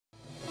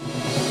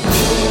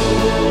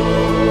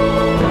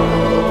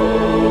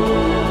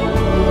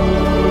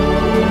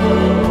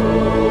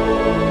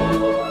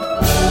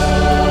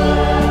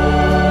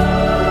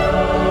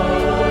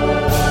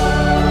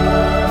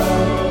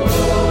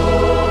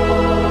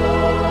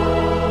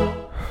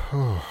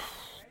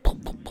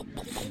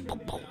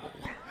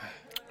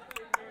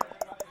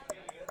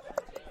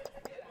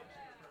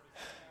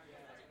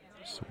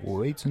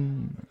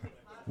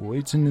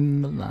waiting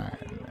in the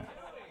line.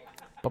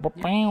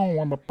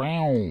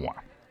 Ba-ba-bow.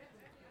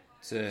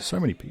 So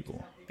many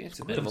people. It's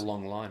a bit of a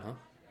long line, huh?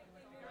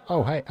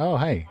 Oh, hey.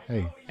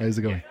 How's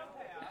it going?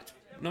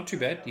 Not too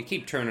bad. You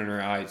keep turning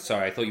around.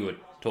 Sorry, I thought you were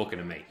talking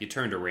to me. You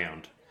turned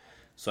around.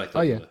 So I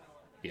thought yeah. you were...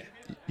 Yeah.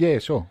 Yeah,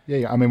 sure.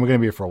 Yeah. I mean, we're going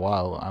to be here for a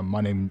while.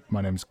 My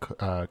name's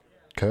Kurt.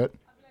 Kurt?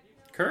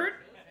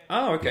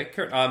 Oh, okay.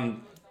 Kurt.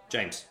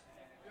 James.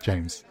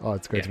 James. Oh,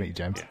 it's great to meet you,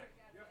 James. Yeah.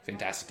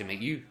 Fantastic to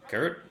meet you,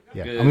 Kurt.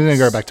 Yeah. I'm going to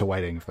go back to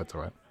waiting, if that's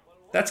all right.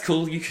 That's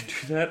cool. You can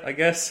do that, I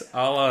guess.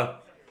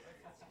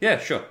 Yeah,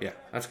 sure. Yeah,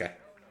 that's okay.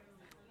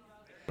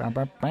 I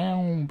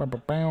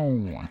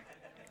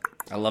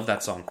love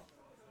that song.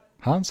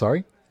 Huh?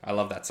 Sorry? I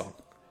love that song.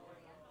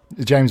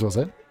 James, was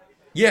it?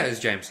 Yeah, it's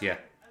James, yeah.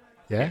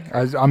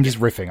 Yeah? I'm just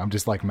riffing. I'm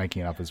just, like,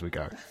 making it up as we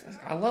go.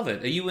 I love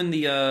it. Are you in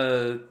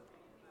the,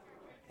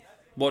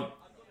 what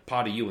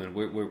part are you in?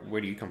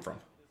 Where do you come from?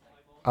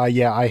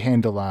 Yeah, I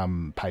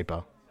handle,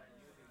 paper.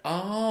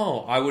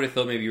 Oh, I would have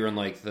thought maybe you were in,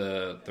 like,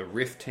 the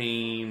riff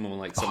team or,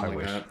 like, something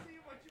like that.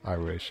 I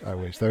wish.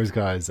 Those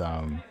guys,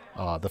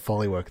 the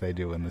Foley work they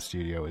do in the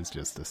studio is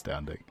just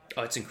astounding.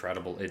 Oh, it's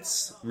incredible.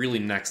 It's really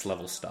next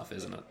level stuff,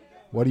 isn't it?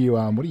 What do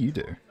you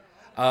do?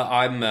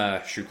 I'm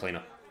a shoe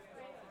cleaner.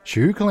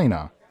 Shoe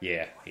cleaner?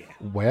 Yeah.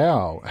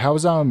 Wow.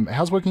 How's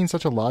working in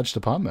such a large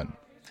department?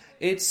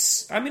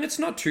 It's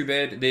not too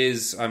bad.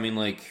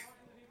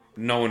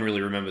 No one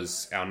really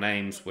remembers our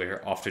names.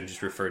 We're often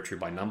just referred to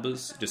by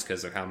numbers, just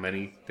because of how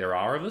many there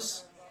are of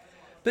us.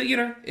 But,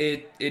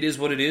 it is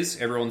what it is.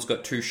 Everyone's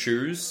got 2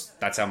 shoes.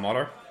 That's our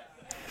motto.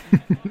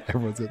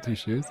 Everyone's got 2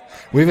 shoes.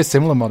 We have a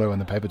similar motto in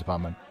the paper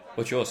department.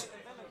 What's yours?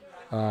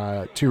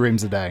 2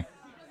 reams a day.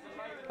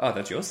 Oh,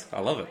 that's yours?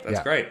 I love it.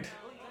 That's great.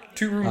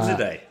 2 rooms a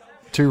day.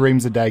 2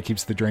 reams a day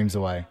keeps the dreams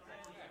away.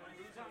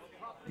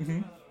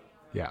 Mm-hmm.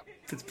 Yeah.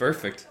 It's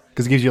perfect.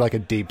 Because it gives you like a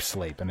deep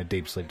sleep, and a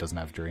deep sleep doesn't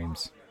have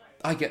dreams.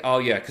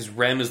 Because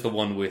REM is the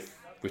one with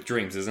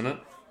dreams, isn't it?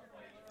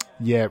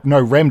 Yeah. No,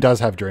 REM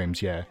does have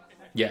dreams, yeah.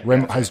 Yeah.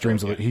 REM has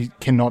dreams. Yeah. He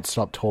cannot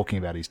stop talking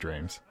about his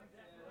dreams.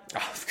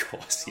 Oh, of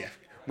course, yeah.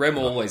 REM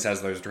always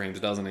has those dreams,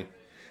 doesn't he?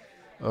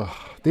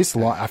 This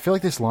line, I feel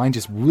like this line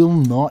just will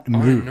not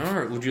move. Oh,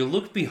 no. Would you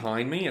look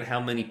behind me at how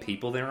many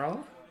people there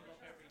are?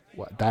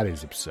 What? That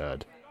is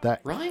absurd.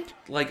 Right?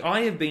 Like,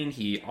 I have been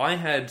here.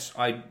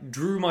 I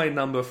drew my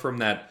number from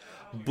that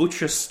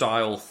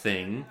butcher-style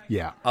thing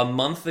a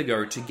month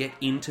ago to get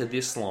into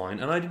this line,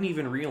 and I didn't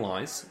even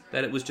realise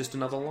that it was just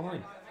another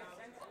line.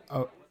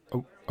 Are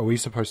we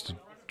supposed to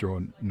draw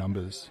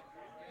numbers?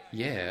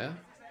 Yeah.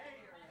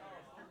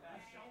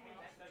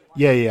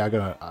 Yeah, I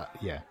got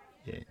yeah.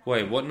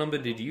 Wait, what number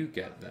did you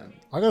get then?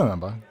 I got a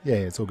number. Yeah,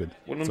 it's all good.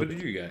 What number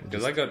did you get?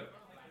 Because I got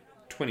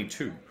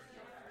 22.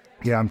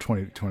 Yeah, I'm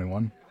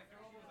 21.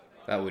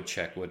 That would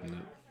check, wouldn't it?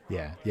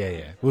 Yeah.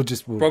 We'll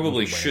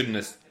shouldn't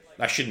have.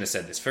 I shouldn't have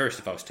said this first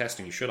if I was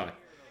testing you, should I?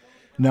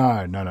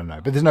 No.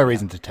 But there's no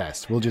reason to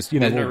test. We'll just,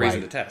 There's no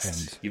reason to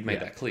test. You've made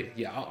that clear.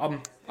 Yeah, I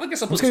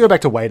guess I'll Let's go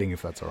back to waiting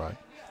if that's all right.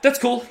 That's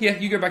cool. Yeah,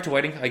 you go back to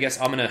waiting. I guess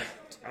I'm gonna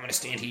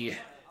stand here.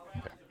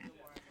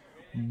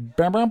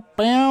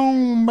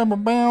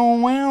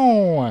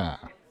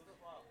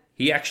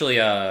 He actually,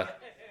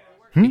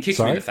 he kicked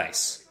me in the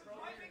face.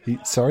 He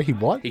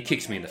what? He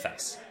kicked me in the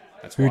face.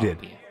 That's who why did?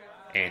 I'm here.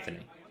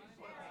 Anthony.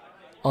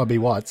 Oh, B.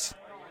 Watts.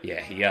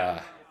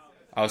 Yeah,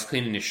 I was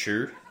cleaning his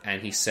shoe,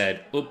 and he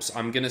said, "Oops,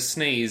 I'm gonna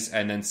sneeze,"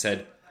 and then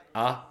said,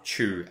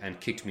 "Achoo," and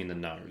kicked me in the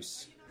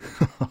nose.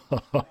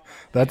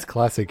 That's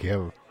classic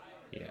him.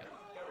 Yeah.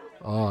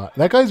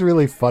 That guy's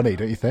really funny,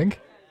 don't you think?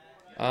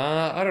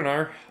 I don't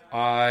know.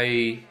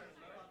 I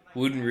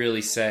wouldn't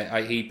really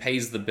say... he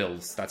pays the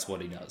bills. That's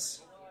what he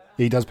does.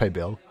 He does pay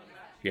Bill.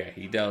 Yeah,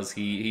 he does.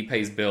 He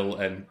pays Bill,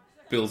 and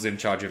Bill's in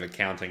charge of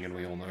accounting, and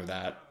we all know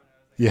that.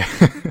 Yeah.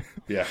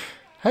 Yeah.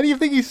 How do you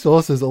think he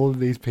sources all of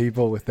these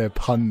people with their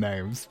pun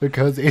names?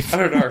 Because it's I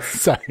don't know.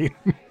 insane.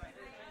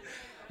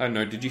 I don't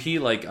know. Did you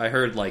hear, I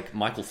heard,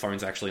 Michael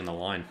Phone's actually in the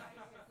line.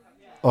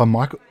 Oh,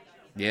 Michael...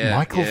 Yeah.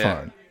 Michael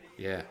Phone.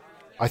 Yeah.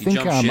 I think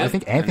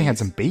Anthony had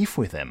some beef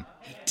with him.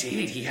 He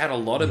did. He had a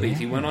lot of beef.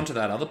 He went on to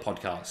that other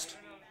podcast.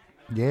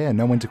 Yeah,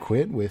 Know When to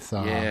Quit with...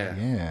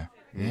 Yeah.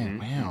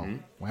 Wow.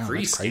 Wow,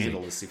 Pretty that's crazy.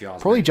 scandalous, if you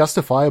ask Probably me.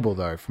 justifiable,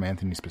 though, from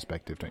Anthony's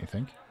perspective, don't you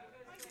think?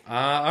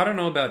 I don't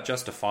know about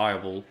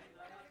justifiable.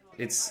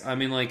 The stuff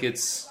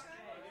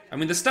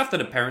that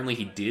apparently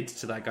he did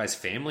to that guy's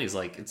family is,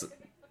 it's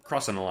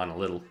crossing the line a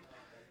little.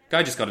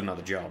 Guy just got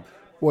another job.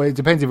 Well, it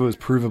depends if it was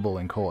provable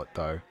in court,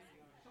 though.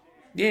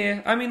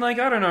 Yeah, I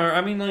don't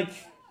know.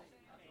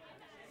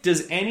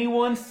 Does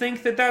anyone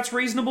think that that's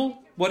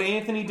reasonable? What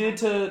Anthony did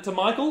to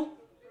Michael?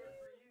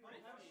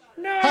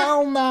 No.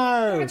 Hell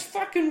no! That's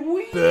fucking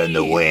weird. Burn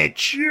the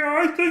witch.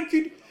 Yeah, I think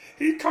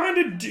he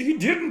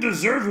didn't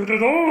deserve it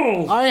at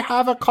all. I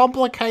have a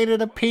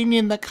complicated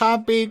opinion that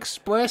can't be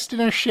expressed in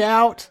a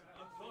shout.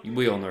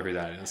 We all know who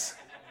that is.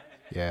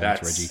 Yeah,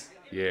 that's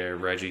Reggie. Yeah,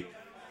 Reggie.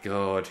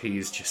 God,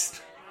 he's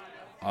just...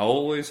 I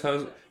always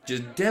has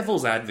just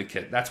devil's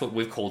advocate. That's what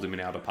we've called him in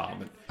our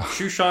department.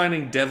 Shoe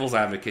shining devil's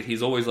advocate.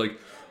 He's always like,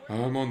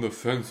 I'm on the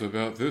fence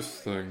about this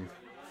thing.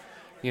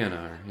 You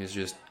know, he's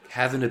just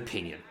have an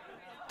opinion.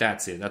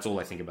 That's it. That's all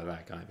I think about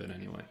that guy. But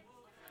anyway.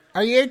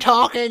 Are you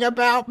talking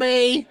about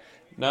me?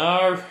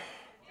 No.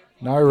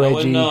 No, Reggie. No,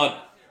 we're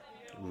not.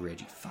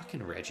 Reggie.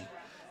 Fucking Reggie.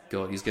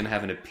 God, he's going to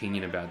have an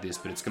opinion about this,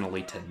 but it's going to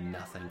lead to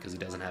nothing because he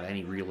doesn't have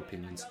any real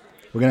opinions.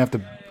 We're going to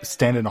have to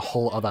stand in a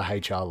whole other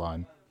HR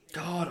line.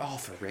 God,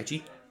 for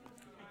Reggie.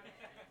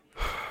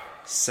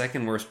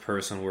 Second worst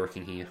person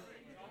working here.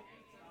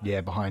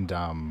 Yeah, behind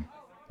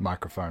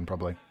microphone,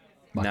 probably.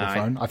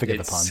 Microphone? I forget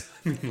the pun.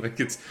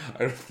 I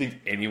don't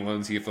think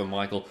anyone's here for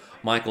Michael.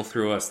 Michael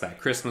threw us that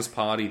Christmas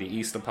party, the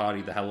Easter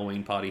party, the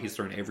Halloween party. He's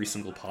thrown every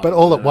single party. But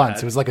all at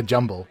once. It was like a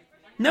jumble.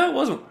 No, it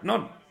wasn't.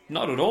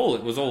 Not at all.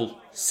 It was all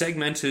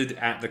segmented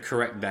at the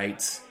correct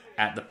dates,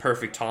 at the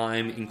perfect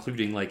time,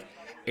 including, like,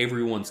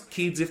 everyone's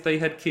kids if they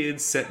had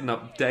kids, setting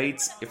up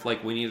dates if,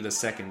 like, we needed a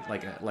second,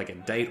 like a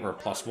date or a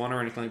 +1 or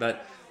anything like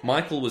that.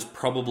 Michael was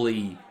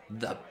probably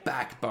the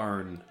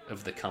backbone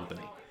of the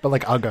company. But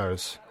like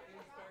Uggos.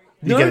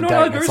 No, get a not date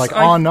and Uggos. it's like,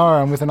 oh no,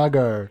 I'm with an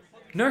Uggo.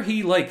 No,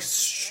 he, like,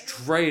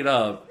 straight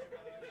up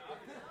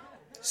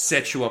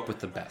sets you up with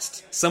the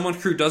best. Someone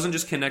who doesn't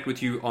just connect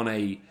with you on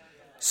a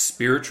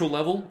spiritual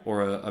level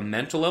or a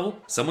mental level,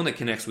 someone that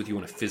connects with you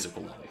on a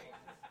physical level.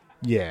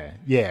 Yeah.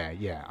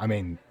 I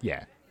mean,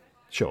 yeah,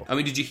 sure. I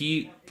mean, did you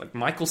hear, like,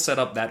 Michael set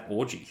up that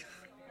orgy?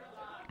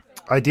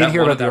 I did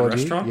hear about the orgy.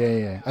 Restaurant?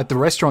 Yeah. At the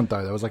restaurant,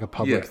 though, there was like a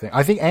public thing.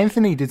 I think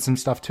Anthony did some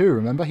stuff too,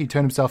 remember? He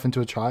turned himself into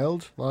a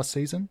child last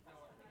season.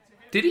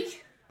 Did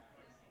he?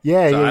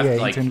 Yeah. He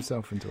like, turned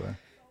himself into a...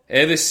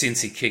 Ever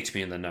since he kicked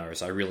me in the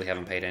nose, I really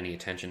haven't paid any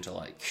attention to,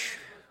 like,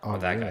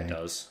 what that guy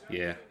does.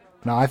 Yeah.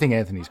 No, I think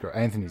Anthony's great.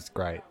 Anthony's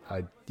great.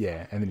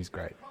 Anthony's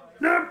great.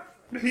 No,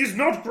 he's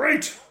not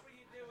great.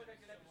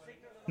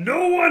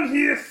 No one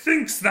here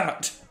thinks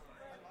that.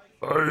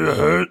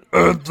 I hate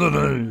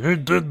Anthony. He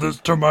did this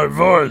to my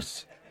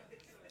voice.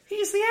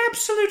 He's the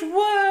absolute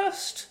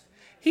worst.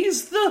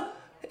 He's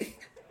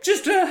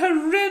just a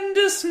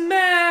horrendous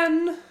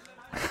man.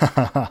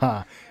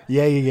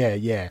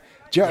 Yeah.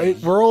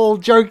 We're all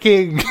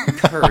joking.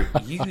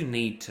 Kurt, you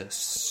need to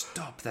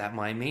stop that,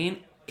 my man.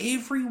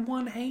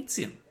 Everyone hates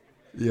him.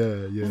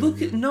 Yeah. Look,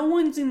 no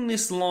one's in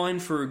this line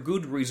for a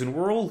good reason.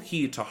 We're all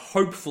here to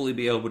hopefully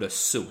be able to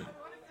sue him.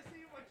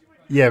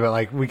 Yeah, but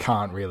like we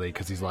can't really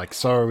because he's like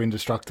so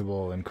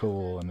indestructible and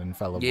cool and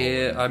infallible.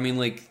 Yeah, I mean,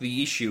 like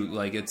the issue,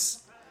 like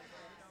it's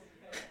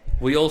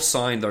we all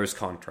signed those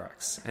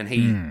contracts, and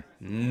he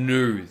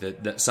knew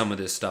that some of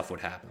this stuff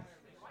would happen.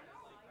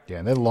 Yeah,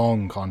 and they're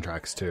long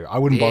contracts too. I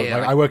wouldn't bother.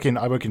 Like, I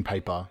work in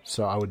paper,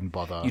 so I wouldn't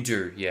bother. You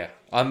do, yeah.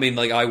 I mean,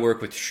 like I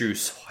work with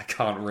shoes, so I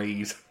can't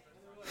read.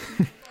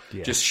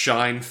 Just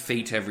shine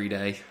feet every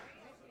day.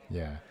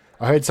 Yeah.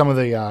 I heard some of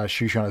the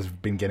shoe shiners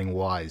have been getting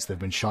wise. They've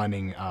been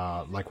shining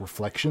like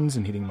reflections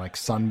and hitting like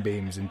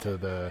sunbeams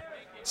into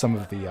some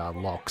of the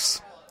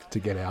locks to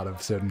get out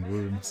of certain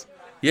rooms.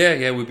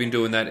 Yeah, we've been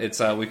doing that. It's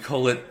we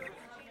call it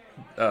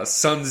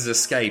Sun's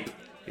Escape.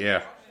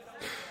 Yeah.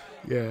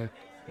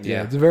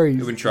 It's very.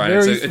 We've been trying.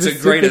 It's a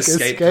great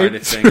escape kind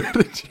of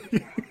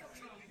thing.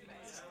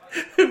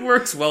 It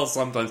works well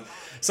sometimes.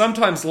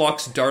 Sometimes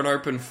locks don't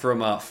open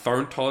from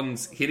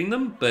photons hitting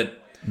them,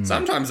 but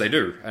sometimes they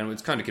do, and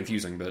it's kind of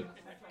confusing. But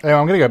yeah,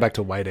 I'm going to go back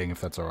to waiting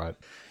if that's all right.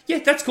 Yeah,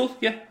 that's cool.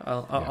 Yeah,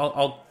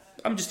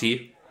 I'm just here.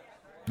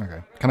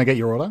 Okay. Can I get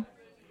your order?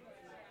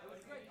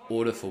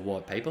 Order for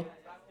what? Paper?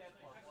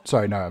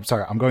 Sorry, no. I'm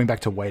sorry. I'm going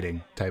back to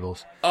waiting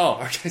tables. Oh,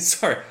 okay.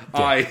 Sorry,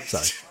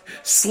 sorry.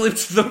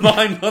 Slipped the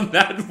mind on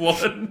that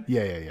one.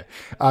 Yeah.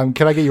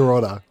 Can I get your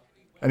order?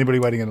 Anybody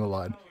waiting in the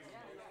line?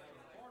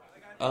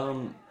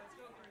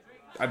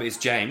 I mean, it's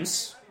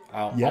James.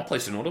 I'll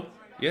place an order.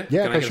 Yeah.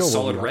 Yeah. Can I get a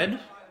solid red?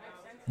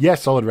 Yeah,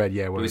 solid red.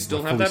 Yeah. Do we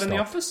still have that in the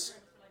office?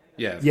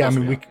 Yeah. Yeah. I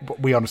mean,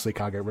 we honestly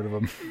can't get rid of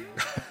them.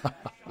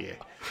 Yeah.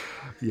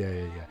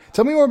 Yeah.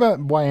 Tell me more about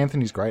why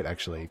Anthony's great.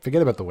 Actually,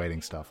 forget about the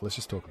waiting stuff. Let's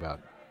just talk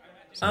about.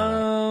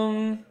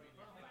 I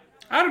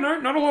don't know.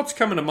 Not a lot's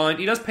coming to mind.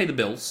 He does pay the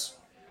bills.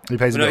 He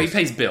pays. He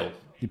pays Bill.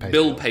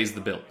 Bill pays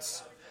the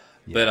bills.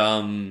 Yeah. But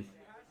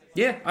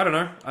yeah, I don't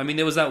know. I mean,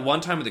 there was that one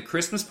time at the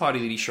Christmas party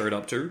that he showed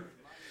up to.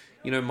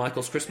 You know,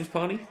 Michael's Christmas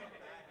party.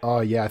 Oh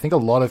yeah, I think a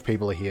lot of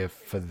people are here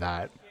for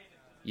that.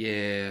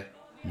 Yeah.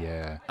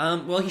 Yeah.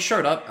 Well, he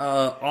showed up.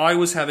 I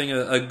was having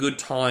a good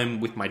time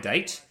with my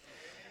date.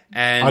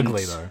 And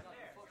ugly though.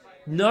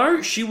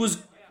 No, she was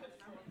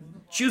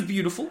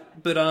beautiful,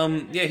 but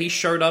yeah, he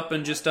showed up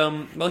and just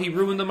he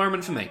ruined the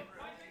moment for me.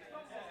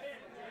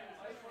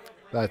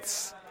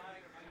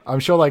 I'm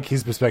sure like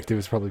his perspective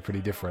is probably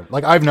pretty different.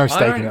 Like I have no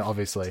stake in it,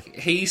 obviously.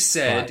 He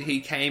said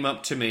he came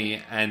up to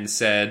me and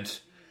said,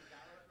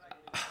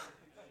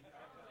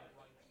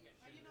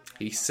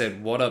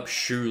 "What up,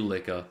 shoe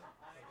liquor?"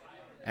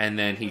 And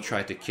then he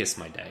tried to kiss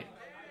my date.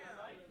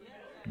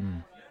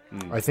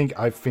 I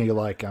feel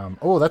like,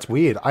 that's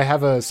weird. I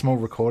have a small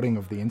recording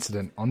of the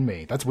incident on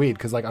me. That's weird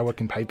because like I work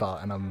in paper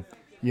and I'm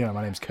You know,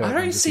 my name's Kurt. I I'm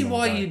don't just see gonna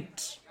why go. you'd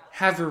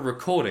have a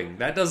recording.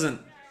 That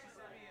doesn't.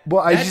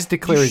 Well, I that- just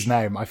declare you his sh-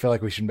 name. I feel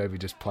like we should maybe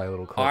just play a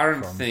little clip I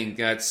don't from... think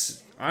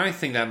that's. I don't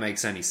think that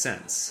makes any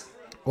sense.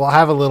 Well, I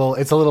have a little...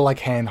 It's a little, like,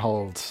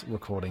 handhold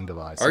recording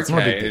device. It's not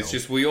a Okay, big deal. it's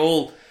just we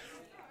all.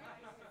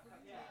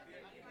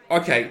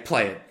 Okay,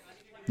 play it.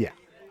 Yeah.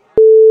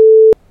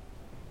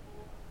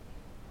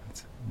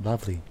 It's a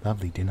lovely,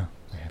 lovely dinner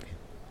we have here.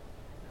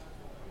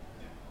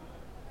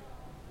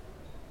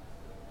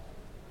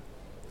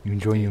 You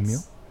enjoying your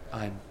meal?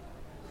 I'm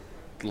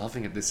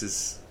loving it. This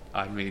is.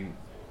 I mean,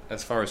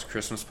 as far as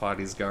Christmas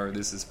parties go,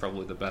 this is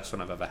probably the best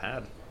one I've ever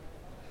had.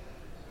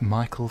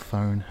 Michael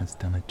Phone has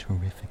done a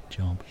terrific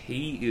job.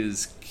 He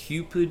is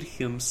Cupid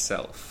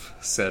himself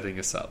setting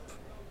us up.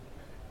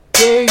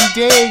 Ding,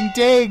 ding,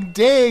 ding,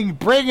 ding!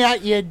 Bring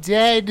out your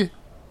dead!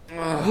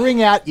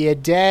 Bring out your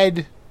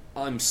dead!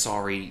 I'm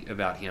sorry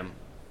about him.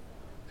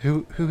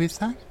 Who is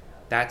that?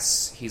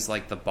 He's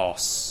like the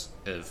boss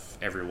of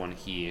everyone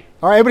here.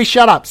 Alright, everybody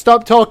shut up.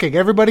 Stop talking.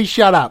 Everybody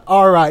shut up.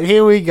 Alright,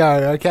 here we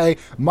go, okay?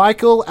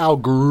 Michael, our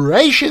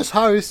gracious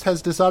host,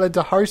 has decided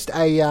to host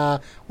a,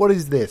 what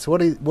is this?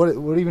 What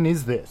even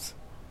is this?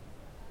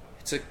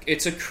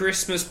 It's a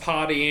Christmas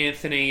party,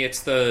 Anthony.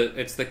 It's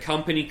the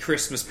company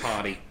Christmas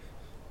party.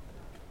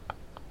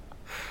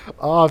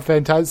 Oh,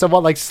 fantastic. So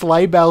what, like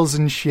sleigh bells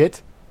and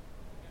shit?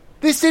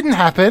 This didn't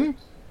happen.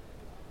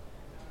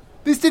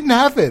 This didn't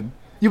happen.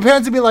 Your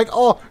parents would be like,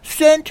 oh,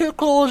 Santa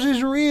Claus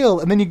is real.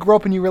 And then you grow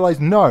up and you realize,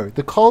 no,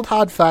 the cold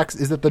hard facts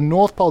is that the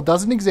North Pole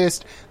doesn't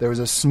exist. There is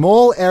a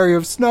small area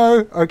of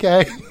snow,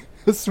 okay?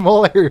 A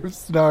small area of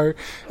snow.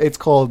 It's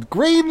called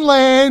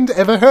Greenland.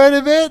 Ever heard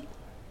of it?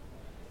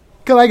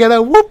 Can I get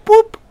a whoop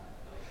whoop?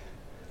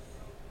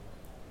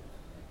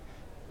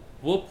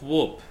 Whoop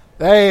whoop.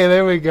 Hey,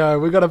 there we go.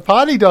 We got a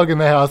party dog in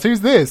the house.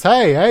 Who's this?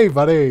 Hey,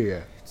 buddy.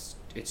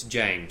 It's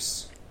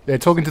James. They're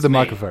talking to the me.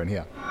 microphone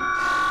here.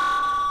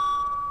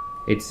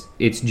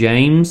 It's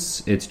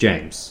James. It's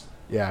James.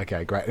 Yeah,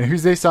 okay, great. And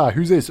who's this?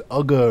 Who's this?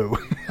 Uggo.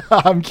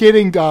 I'm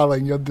kidding,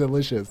 darling. You're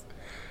delicious.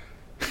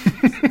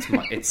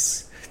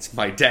 It's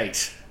my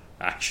date,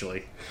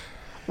 actually.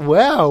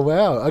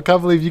 Wow. I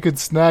can't believe you could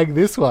snag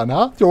this one,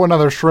 huh? Throw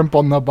another shrimp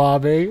on the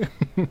barbie.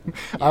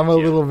 I'm a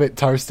little bit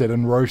toasted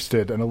and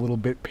roasted and a little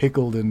bit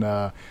pickled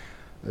and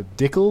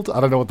dickled. I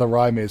don't know what the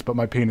rhyme is, but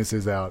my penis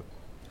is out.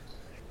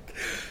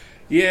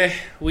 Yeah,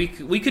 we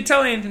could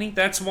tell Anthony.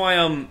 That's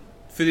why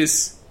for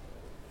this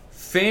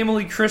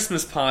family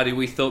Christmas party,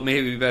 we thought maybe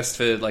it'd be best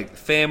for like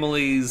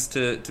families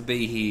to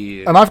be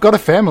here. And I've got a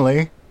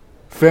family.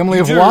 Family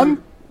You of do?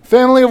 one?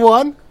 Family of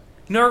one?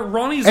 No,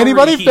 Ronnie's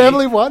Anybody? already here.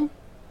 Family of one?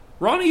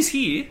 Ronnie's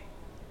here.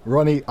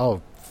 Ronnie,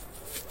 oh,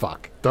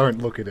 fuck. Don't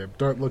look at him.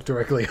 Don't look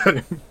directly at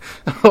him.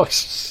 Oh,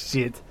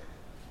 shit.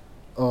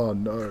 Oh,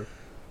 no.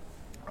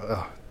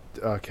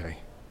 Okay.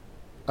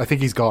 I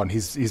think he's gone.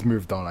 He's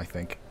moved on, I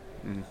think.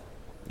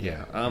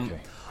 Yeah. Okay.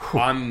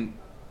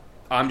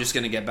 I'm just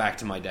gonna get back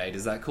to my date.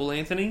 Is that cool,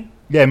 Anthony?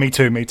 Yeah, me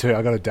too.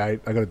 I got a date.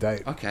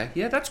 Okay.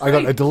 Yeah, that's I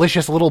great. got a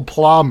delicious little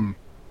plum.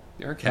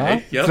 Okay. Huh?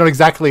 Yep. It's not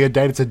exactly a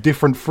date. It's a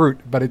different fruit,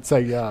 but it's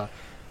a,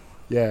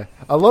 yeah.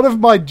 A lot of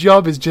my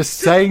job is just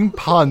saying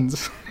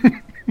puns.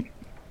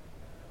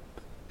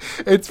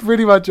 It's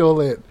pretty much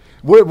all it.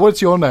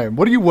 What's your name?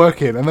 What do you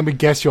work in? And let me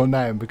guess your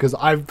name, because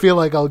I feel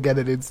like I'll get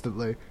it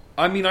instantly.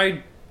 I mean,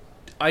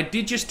 I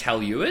did just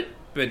tell you it,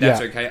 but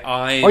that's Yeah. okay.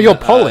 Oh, you're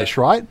Polish,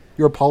 right?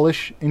 You're a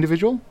Polish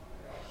individual?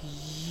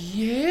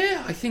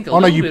 Yeah, I think. Oh,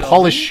 no, you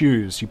polish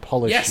shoes. You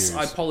polish Yes, shoes.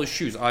 I polish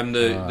shoes. I'm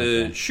the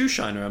okay. shoe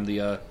shiner. I'm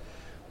the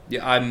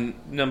I'm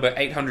number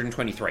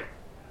 823.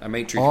 I'm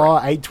 823. Oh,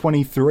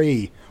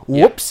 823.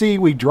 Whoopsie,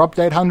 we dropped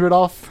 800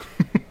 off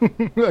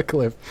a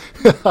cliff.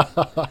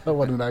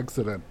 What an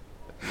accident.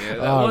 Yeah,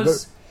 that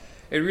was.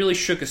 It really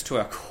shook us to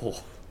our core.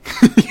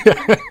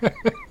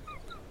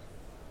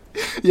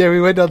 Yeah,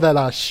 we went on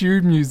that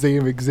shoe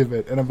museum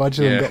exhibit, and a bunch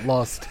of them Yeah. got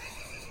lost.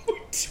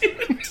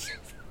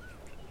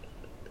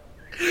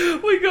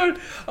 We got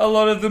a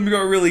lot of them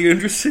got really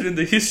interested in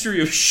the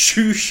history of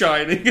shoe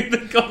shining, and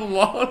they got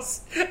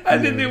lost.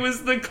 And then there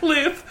was the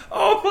cliff.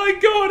 Oh my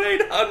god,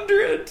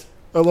 800!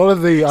 A lot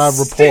of the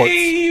reports,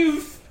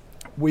 Steve!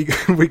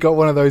 we got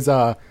one of those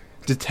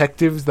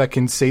detectives that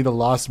can see the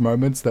last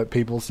moments that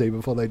people see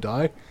before they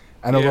die.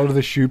 And a Yeah. lot of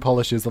the shoe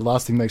polishers, the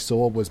last thing they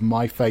saw was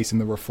my face in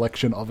the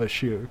reflection of a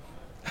shoe.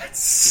 That's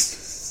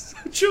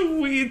such a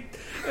weird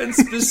and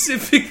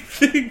specific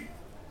thing.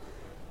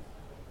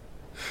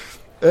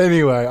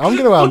 Anyway, I'm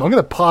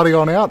gonna party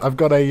on out. I've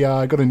got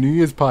a New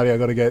Year's party I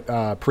got to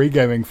get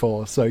pre-gaming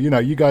for. So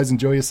you guys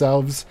enjoy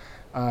yourselves.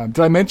 Did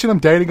I mention I'm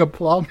dating a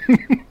plum?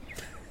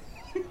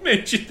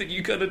 Mentioned that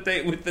you got a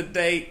date with the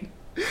date.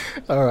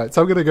 All right,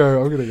 so I'm gonna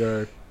go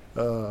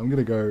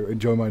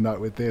enjoy my night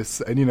with this,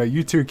 and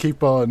you two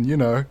keep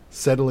on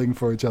settling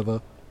for each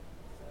other.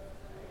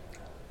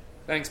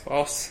 Thanks,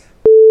 boss.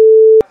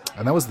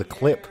 And that was the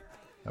clip.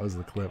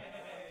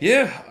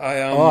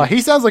 Yeah, Oh,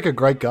 he sounds like a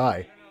great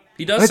guy.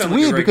 he does And it's sound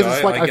weird like a great because guy.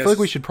 it's like I feel like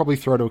we guess- should probably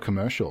throw to a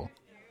commercial.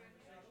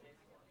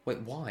 Wait,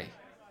 why?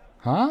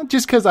 Huh?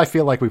 Just because I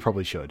feel like we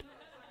probably should.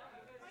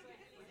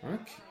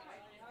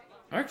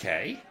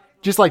 Okay.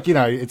 Just like,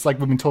 it's like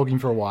we've been talking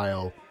for a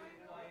while.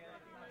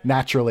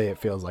 Naturally, it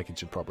feels like it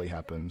should probably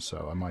happen,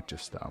 so I might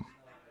just,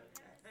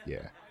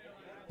 yeah.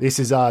 This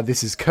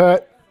is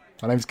Kurt.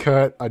 My name's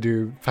Kurt. I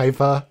do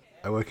paper.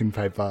 I work in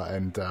paper,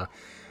 and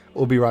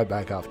we'll be right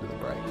back after the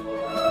break.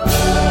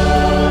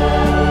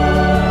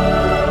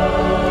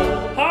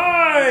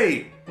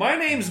 Hi! My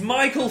name's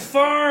Michael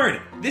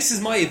Fern. This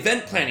is my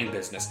event planning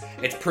business.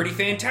 It's pretty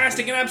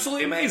fantastic and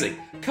absolutely amazing.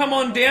 Come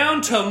on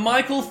down to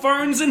Michael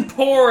Fern's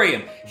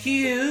Emporium.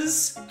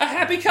 Here's a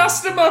happy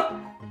customer.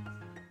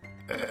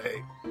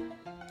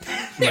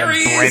 There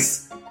he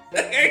is.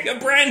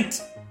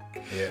 Brent.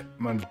 Yeah,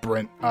 my name's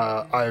Brent.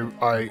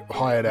 I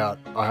hired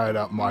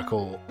out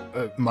Michael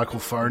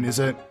Fern, is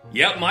it?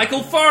 Yep,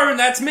 Michael Fern.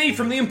 That's me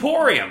from the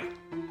Emporium.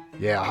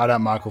 Yeah, I hired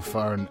out Michael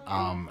Fern,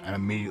 and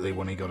immediately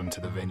when he got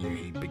into the venue,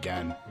 he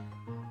began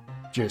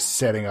just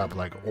setting up,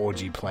 like,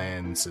 orgy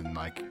plans and,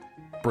 like,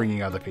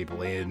 bringing other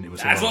people in. It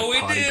was That's all,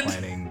 like, what we party did.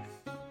 planning.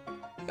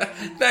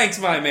 Thanks,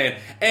 my man.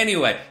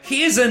 Anyway,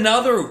 here's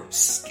another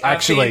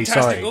Actually, fantastic...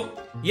 sorry. Oh,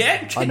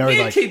 yeah? I know,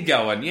 like- keep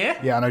going, yeah?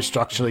 Yeah, I know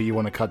structurally you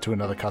want to cut to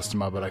another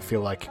customer, but I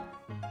feel like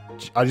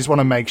I just want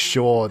to make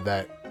sure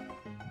that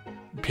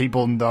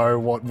people know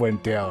what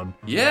went down.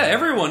 Yeah,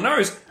 everyone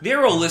knows.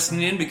 They're all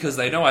listening in because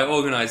they know I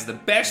organize the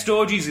best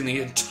orgies in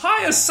the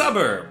entire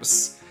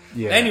suburbs.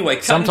 Yeah. Anyway,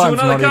 cut sometimes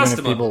to another not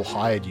customer. even if people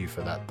hired you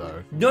for that,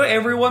 though. Not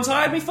everyone's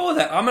hired me for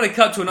that. I'm going to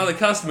cut to another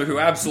customer who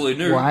absolutely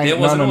knew Well, there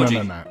was an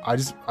orgy. No.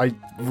 I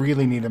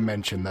really need to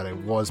mention that it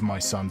was my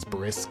son's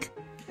brisk.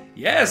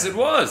 Yes, it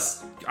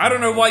was. I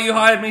don't know why you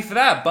hired me for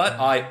that, but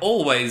I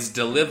always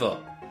deliver.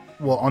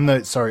 Well, on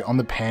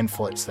the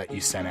pamphlets that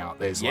you sent out,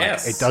 there's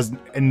Yes. like, it doesn't,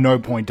 at no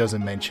point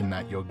doesn't mention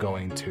that you're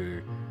going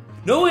to.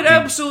 No, it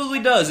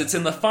absolutely does. It's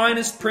in the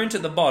finest print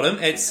at the bottom.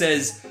 It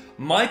says,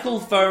 Michael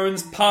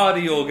Fern's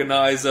party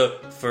organizer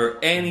for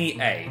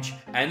any age.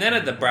 And then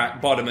at the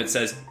bottom it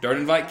says, don't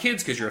invite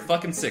kids because you're a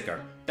fucking sicko.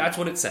 That's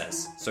what it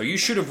says. So you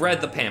should have read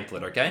the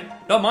pamphlet, okay?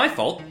 Not my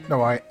fault.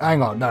 No,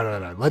 hang on.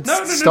 No. Let's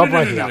No, stop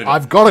right here.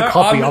 I've got a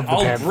copy of the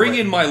I'll pamphlet. bring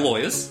in my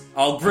lawyers.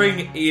 I'll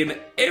bring in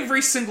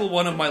every single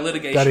one of my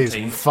litigation That is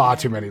team. far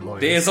too many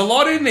lawyers. There's a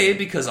lot in there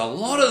because a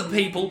lot of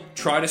people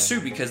try to sue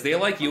because they're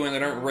like you and they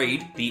don't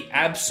read the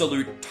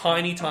absolute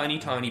tiny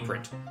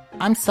print.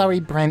 I'm sorry,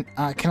 Brent.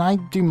 Can I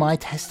do my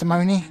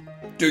testimony?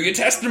 Do your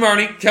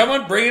testimony. Come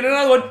on, bring in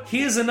another one.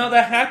 Here's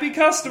another happy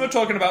customer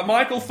talking about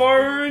Michael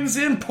Fern's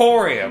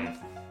Emporium.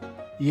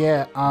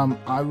 Yeah,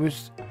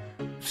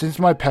 since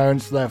my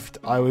parents left,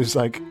 I was,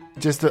 like,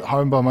 just at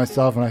home by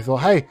myself, and I thought,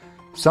 hey,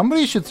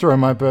 somebody should throw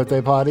my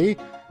birthday party,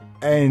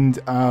 and,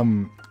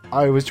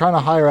 I was trying to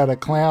hire out a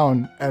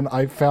clown, and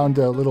I found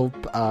a little,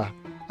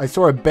 I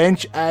saw a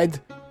bench ad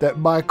that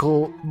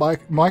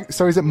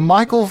so is it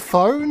Michael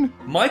Fern?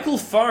 Michael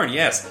Fern,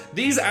 yes.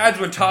 These ads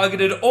were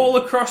targeted all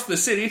across the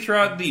city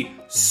throughout the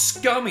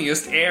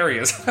scummiest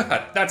areas.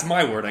 That's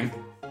my wording.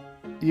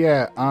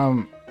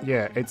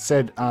 Yeah, it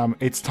said,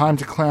 it's time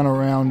to clown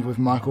around with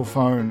Michael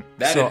Fern.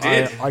 That so it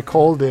did. I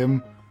called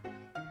him.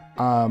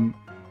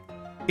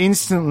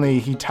 Instantly,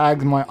 he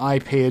tagged my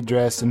IP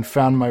address and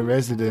found my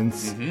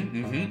residence.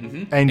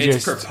 And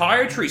It's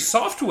proprietary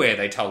software,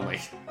 they told me.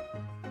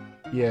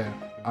 Yeah.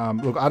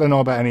 Look, I don't know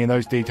about any of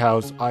those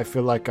details. I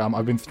feel like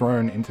I've been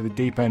thrown into the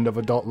deep end of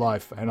adult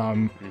life,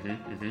 and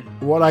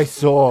what I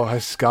saw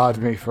has scarred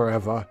me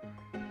forever.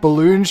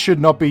 Balloons should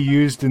not be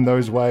used in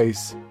those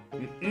ways.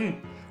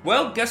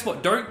 Well, guess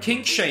what? Don't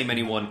kink shame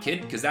anyone,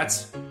 kid, because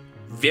that's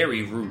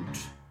very rude.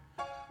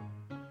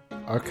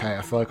 Okay,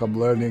 I feel like I'm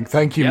learning.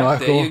 Thank you, Yeah,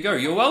 Michael. there you go.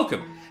 You're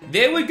welcome.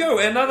 There we go.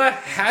 Another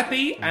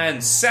happy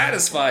and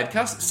satisfied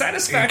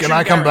satisfaction. Can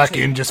I come back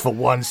guaranteed. in just for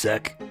 1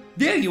 sec?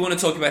 Yeah, you want to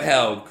talk about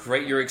how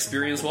great your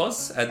experience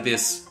was at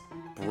this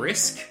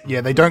brisk? Yeah,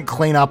 they don't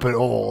clean up at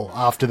all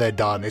after they're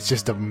done. It's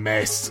just a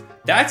mess.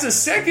 That's a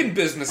second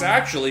business,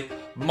 actually.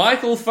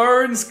 Michael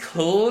Fern's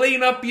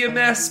Clean Up Your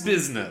Mess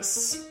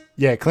business.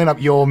 Yeah, clean up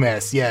your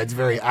mess. Yeah, it's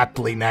very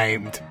aptly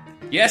named.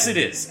 Yes, it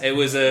is. It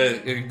was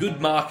a good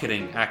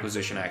marketing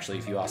acquisition, actually,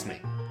 if you ask me.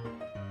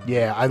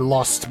 Yeah, I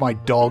lost my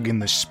dog in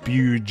the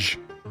spuge.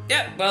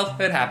 Yeah, well,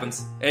 it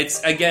happens.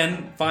 It's,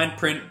 again, fine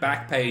print,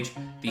 back page,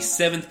 the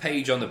 7th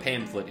page on the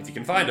pamphlet. If you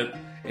can find it,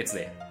 it's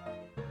there.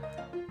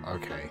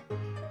 Okay.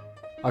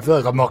 I feel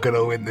like I'm not going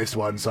to win this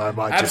one, so I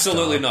might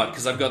Absolutely just... not,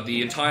 because I've got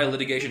the entire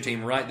litigation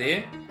team right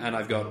there, and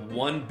I've got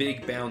one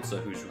big bouncer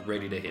who's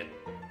ready to hit.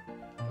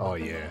 Oh,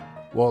 yeah.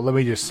 Well, let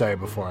me just say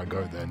before I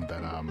go then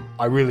that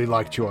I really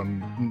liked you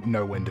on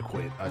Know When to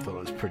Quit. I thought it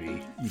was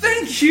pretty...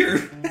 Thank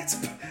you!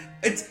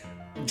 It's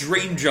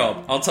dream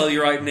job, I'll tell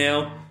you right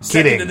now.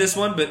 Kidding. Second to this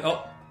one, but...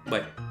 Oh,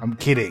 wait. I'm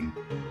kidding.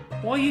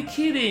 Why are you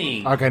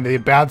kidding? Okay, the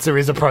bouncer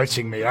is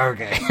approaching me.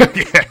 Okay.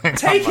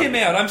 Take him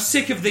out, I'm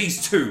sick of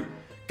these two.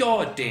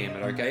 God damn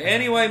it, okay.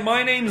 Anyway,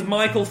 my name's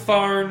Michael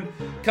Farn.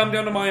 Come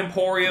down to my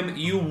emporium.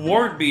 You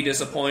won't be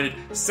disappointed.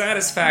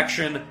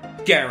 Satisfaction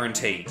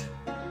guaranteed.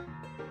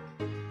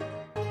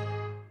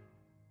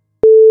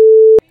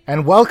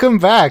 And welcome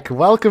back.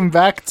 Welcome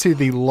back to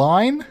the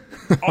line.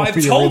 I've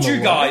You're in told the you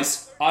line.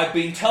 guys I've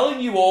been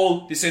telling you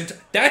all this.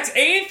 That's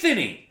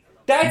Anthony.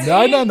 That's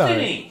No.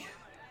 Anthony.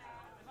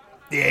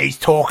 Yeah, he's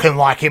talking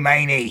like him,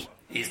 ain't he?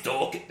 He's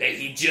talking.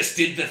 He just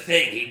did the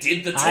thing. He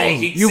did the talk. Hey,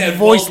 He you said,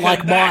 voice "Welcome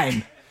like back."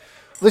 mine.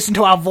 Listen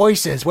to our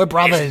voices. We're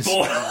brothers.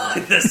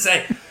 It's the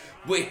same.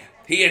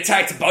 He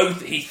attacked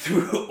both. He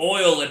threw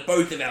oil at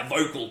both of our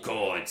vocal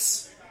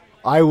cords.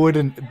 I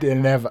wouldn't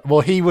never.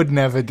 Well, he would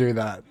never do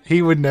that.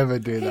 He would never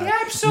do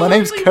that. absolutely My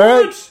name's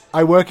Kurt. would.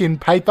 I work in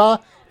paper,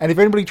 and if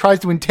anybody tries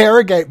to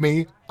interrogate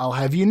me, I'll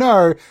have you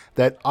know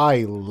that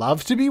I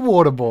love to be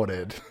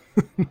waterboarded.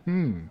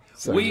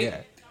 So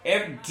yeah.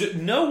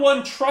 No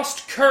one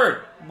trust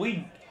Kurt.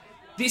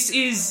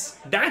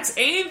 That's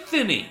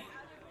Anthony.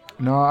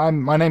 No,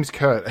 my name's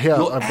Kurt. Here,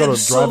 I've got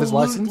a driver's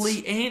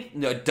license.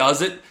 No,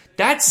 does it?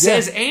 That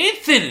says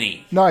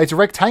Anthony. No, it's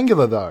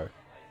rectangular though,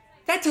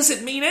 That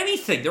doesn't mean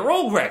anything. They're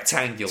all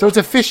rectangular. so it's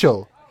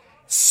official.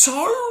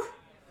 So?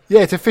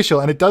 Yeah, it's official,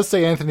 and it does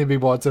say Anthony B.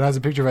 Watts and has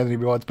a picture of Anthony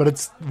B. Watts, but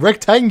it's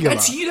rectangular.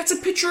 That's you. That's a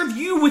picture of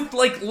you with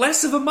like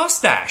less of a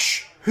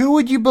mustache. Who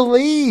would you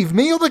believe,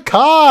 me or the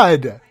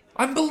card?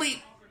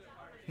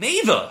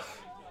 Neither.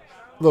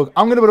 Look,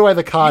 I'm going to put away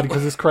the card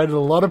because this created a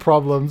lot of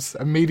problems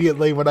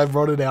immediately when I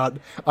brought it out.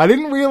 I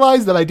didn't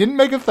realize that I didn't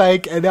make a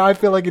fake, and now I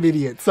feel like an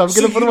idiot. So I'm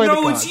going to put away the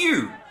card. So you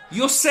know it's you.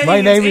 You're saying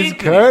My name it's is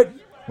Anthony. Kurt.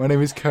 My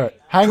name is Kurt.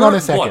 Hang on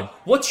a second.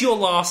 What's your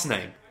last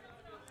name?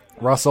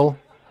 Russell.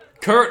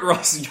 Kurt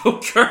Russell.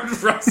 You're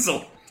Kurt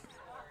Russell.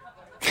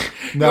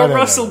 No, You're no,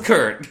 Russell no.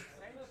 Kurt.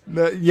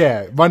 No,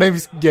 yeah, my name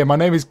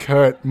is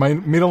Kurt. My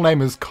middle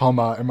name is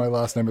comma, and my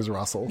last name is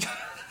Russell.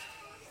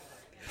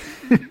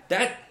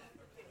 That...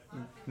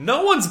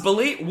 No one's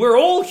We're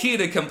all here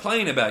to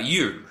complain about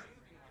you.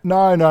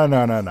 No.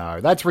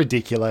 That's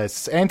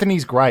ridiculous.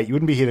 Anthony's great. You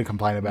wouldn't be here to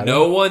complain about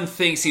No him. one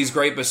thinks he's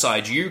great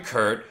besides you,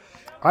 Kurt.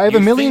 I have You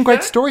a million think great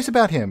that? stories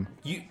about him.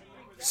 You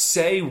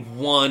say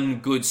one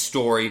good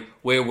story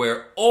where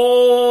we're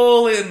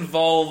all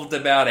involved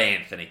about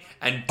Anthony.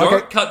 And don't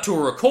Okay. cut to a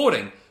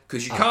recording,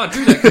 because you can't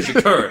do that because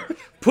you're Kurt.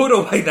 Put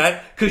away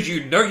that, because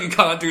you know you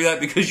can't do that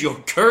because you're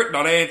Kurt,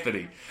 not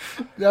Anthony.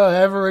 No, I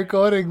have a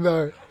recording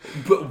though.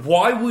 But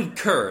why would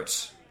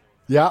Kurt...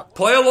 Yeah.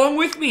 Play along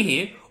with me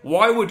here.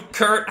 Why would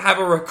Kurt have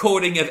a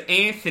recording of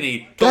Anthony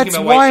talking That's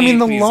about why I'm in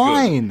the Anthony's good?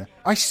 line.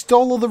 I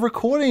stole all the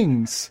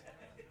recordings.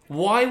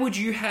 Why would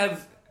you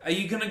have... Are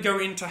you going to go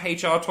into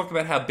HR, talk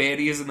about how bad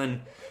he is, and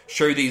then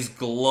show these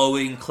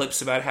glowing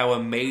clips about how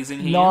amazing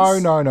he is?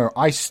 No.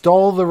 I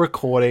stole the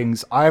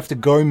recordings. I have to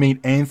go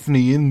meet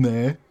Anthony in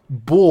there.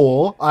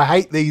 Bore. I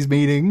hate these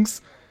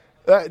meetings.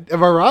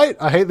 Am I right?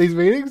 I hate these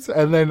meetings.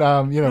 And then,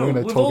 we're going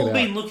to We've talk all it out.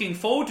 been looking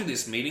forward to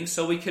this meeting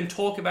so we can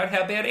talk about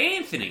how bad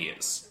Anthony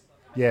is.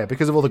 Yeah,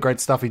 because of all the great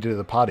stuff he did at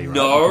the party, right?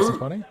 No. The Christmas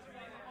party?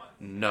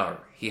 No,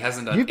 he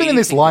hasn't done You've been in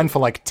this anything line good. for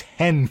like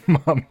 10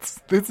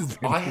 months. This is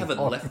I haven't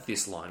left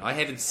this line. I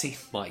haven't seen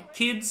my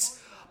kids,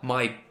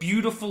 my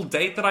beautiful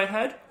date that I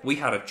had. We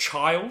had a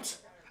child,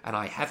 and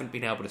I haven't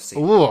been able to see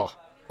it.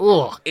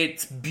 Ugh.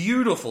 It's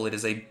beautiful. It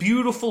is a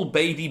beautiful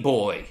baby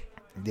boy.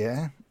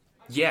 Yeah?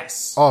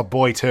 Yes. Oh,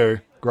 boy,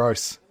 too.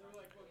 Gross.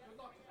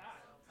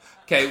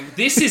 Okay,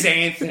 this is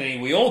Anthony.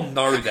 We all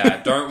know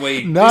that, don't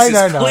we? No, this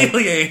no, is no.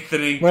 clearly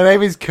Anthony. My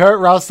name is Kurt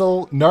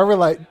Russell.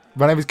 My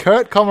name is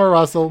Kurt,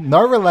 Russell.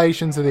 No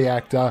relation to the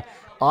actor.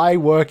 I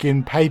work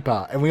in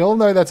paper. And we all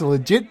know that's a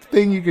legit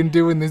thing you can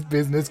do in this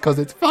business because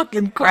it's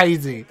fucking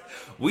crazy.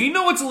 We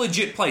know it's a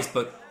legit place,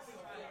 but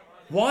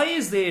why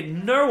is there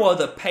no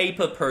other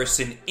paper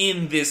person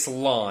in this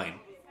line?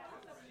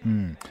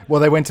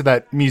 Well, they went to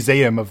that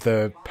museum of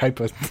the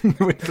paper.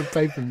 They went to the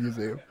paper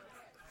museum.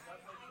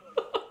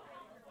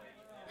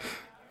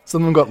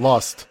 Some of them got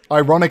lost.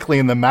 Ironically,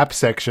 in the map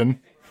section.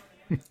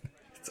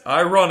 It's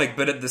ironic,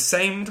 but at the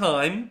same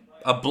time,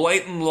 a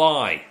blatant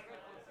lie.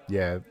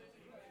 Yeah.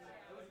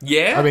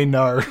 Yeah? I mean,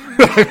 no.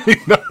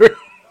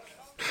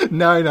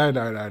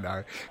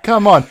 No.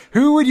 Come on.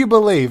 Who would you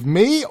believe?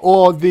 Me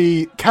or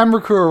the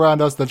camera crew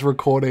around us that's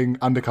recording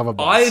Undercover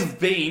Boss? I've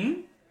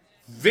been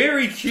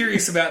very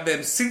curious about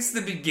them since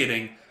the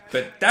beginning,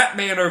 but that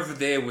man over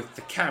there with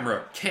the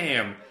camera,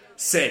 Cam,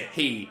 said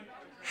he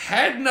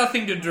had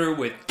nothing to do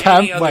with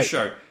any other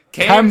show.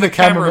 Cam the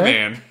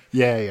cameraman.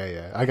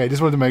 Yeah. Okay,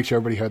 just wanted to make sure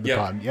everybody heard the Yep,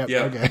 pun. Yep.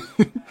 yep. Okay.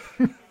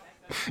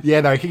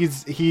 Yeah, no,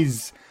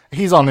 he's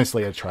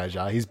honestly a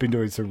treasure. He's been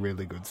doing some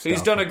really good stuff.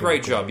 He's done a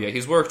great job, yeah.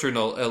 He's worked in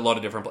a lot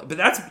of different places.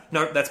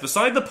 But that's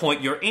beside the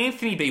point. You're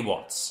Anthony B.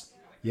 Watts.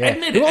 Yeah.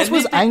 Admit Who it, else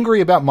was admit that-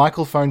 angry about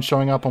Michael Phone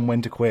showing up on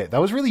When to Quit? That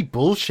was really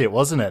bullshit,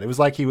 wasn't it? It was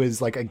like he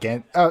was like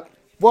again.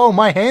 Whoa,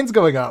 my hand's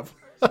going up.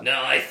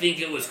 No, I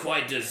think it was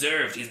quite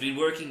deserved. He's been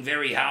working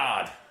very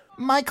hard.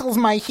 Michael's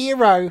my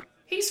hero.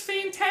 He's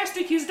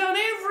fantastic. He's done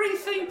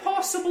everything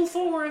possible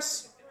for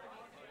us.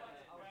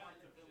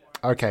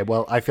 Okay,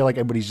 well, I feel like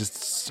everybody's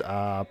just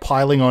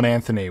piling on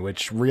Anthony,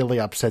 which really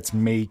upsets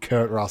me,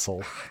 Kurt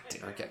Russell.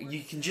 Okay,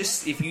 you can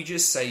just if you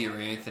just say you're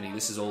Anthony,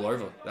 this is all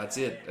over. That's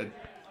it.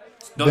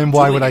 It's not Then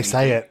why doing would I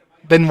say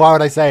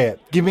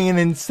it? Give me an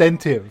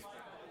incentive.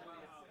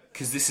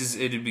 Because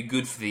it'd be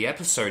good for the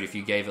episode if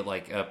you gave it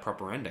like a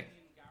proper ending.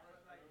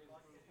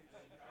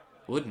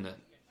 wouldn't it?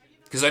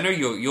 Because I know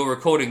you're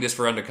recording this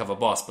for Undercover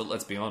Boss, but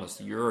let's be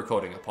honest, you're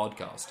recording a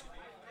podcast.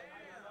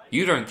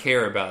 You don't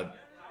care about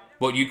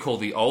what you call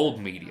the old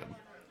medium.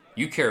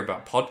 You care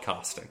about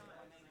podcasting.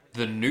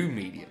 The new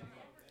medium.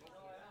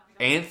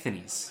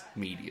 Anthony's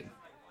medium.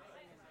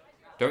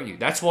 Don't you?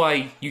 That's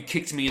why you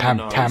kicked me in the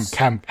nose.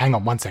 Cam, hang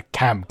on one sec.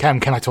 Cam,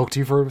 can I talk to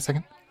you for a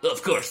second?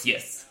 Of course,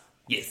 yes.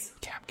 Yes.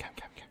 Cam.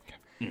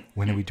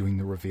 When are we doing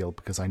the reveal?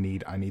 Because I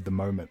need the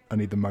moment. I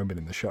need the moment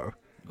in the show.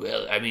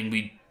 Well, I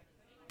mean,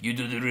 you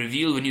do the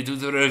reveal when you do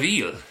the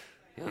reveal.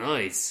 You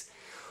know,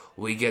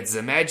 we get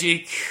the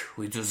magic,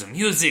 we do the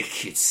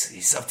music,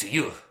 it's up to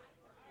you.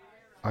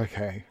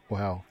 Okay,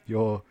 wow,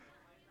 you're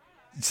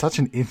such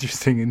an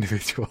interesting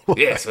individual.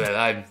 Yes, well,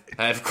 I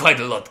have quite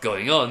a lot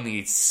going on.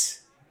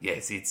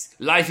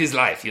 Life is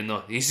life, you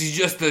know. This is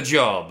just a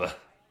job.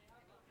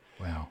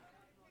 Wow.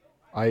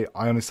 I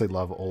honestly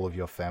love all of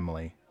your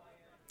family.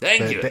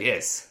 Thank you,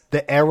 yes.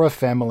 The Era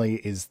family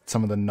is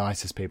some of the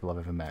nicest people I've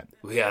ever met.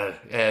 We are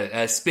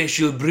a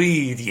special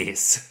breed,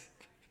 yes.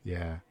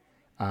 Yeah.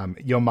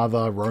 Your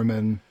mother,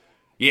 Roman.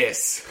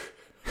 Yes.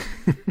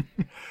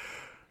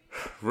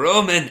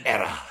 Roman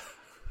Era.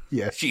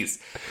 Yes.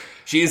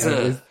 She's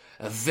a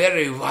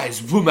very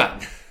wise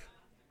woman.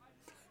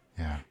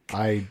 Yeah.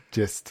 I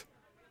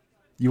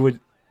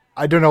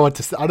don't know what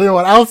to say. I don't know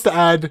what else to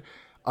add.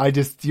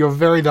 You're a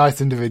very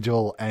nice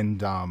individual,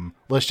 and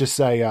let's just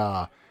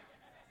say,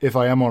 if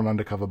I am on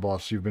Undercover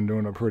Boss, you've been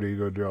doing a pretty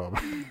good job.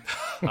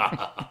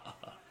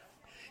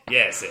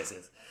 Yes.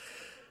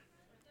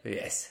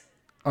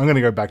 I'm going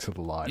to go back to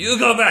the line. You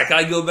go back,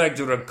 I go back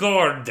to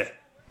record.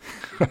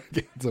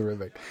 Okay,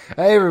 terrific.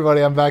 Hey everybody,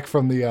 I'm back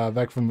from the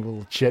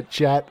little chit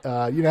chat.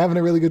 Having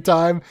a really good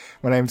time.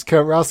 My name's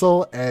Kurt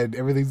Russell, and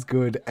everything's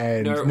good,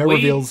 and no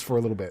reveals for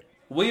a little bit.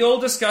 We all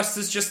discussed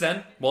this just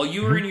then. While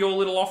you were in your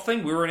little off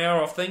thing, we were in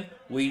our off thing.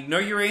 We know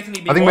you're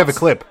Anthony B. I think we have a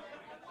clip.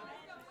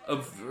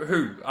 Of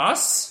who?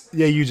 Us?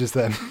 Yeah, you just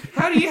then.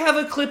 How do you have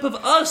a clip of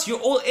us?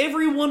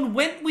 Everyone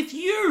went with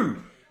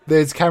you.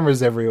 There's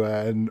cameras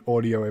everywhere and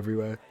audio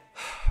everywhere.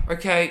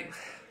 Okay.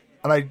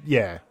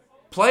 And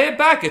Play it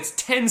back. It's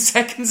 10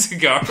 seconds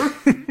ago.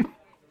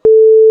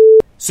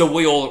 So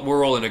we're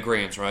all in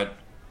agreement, right?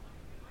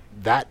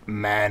 That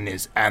man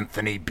is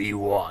Anthony B.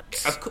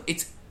 Watts.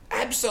 It's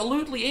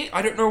absolutely it.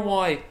 I don't know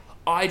why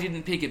I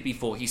didn't pick it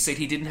before. He said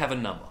he didn't have a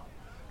number.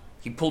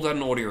 He pulled out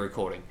an audio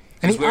recording.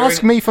 And he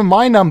asked me for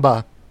my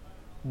number.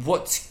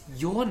 What's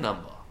your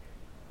number?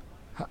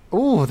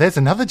 Oh, there's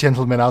another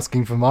gentleman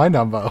asking for my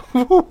number.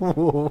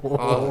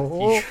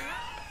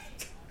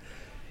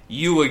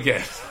 You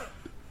again.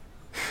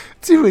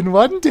 2 in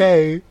 1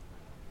 day.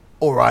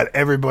 Alright,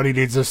 everybody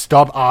needs to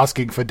stop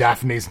asking for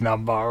Daphne's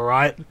number,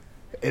 alright?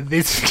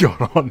 This has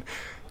gone on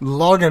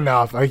long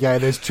enough, okay?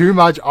 There's too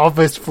much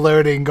office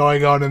flirting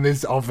going on in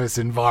this office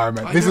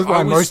environment. This is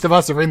why most of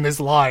us are in this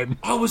line.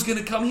 I was going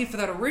to come here for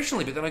that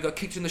originally, but then I got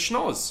kicked in the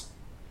schnoz.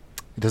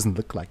 It doesn't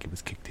look like it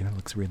was kicked in. It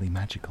looks really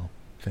magical,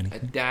 if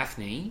anything.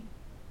 Daphne?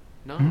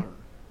 No.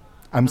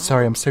 I'm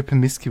sorry, I'm so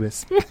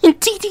promiscuous.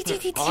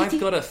 I've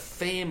got a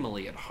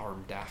family at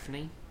home,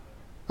 Daphne.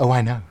 Oh,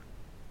 I know.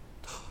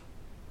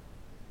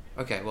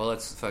 Okay, well,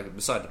 that's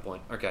beside the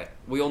point. Okay,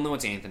 we all know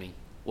it's Anthony.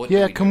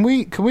 Can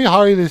we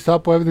hurry this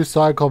up? We're having this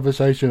side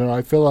conversation, and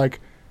I feel like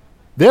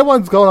their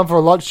one's going on for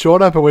a lot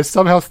shorter, but we're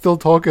somehow still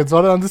talking, so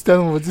I don't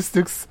understand the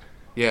logistics.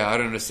 Yeah, I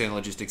don't understand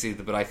logistics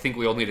either, but I think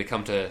we all need to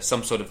come to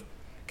some sort of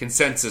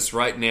consensus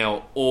right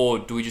now, or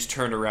do we just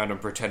turn around and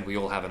pretend we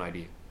all have an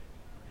idea?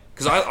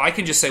 Because I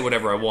can just say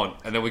whatever I want,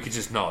 and then we could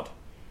just nod.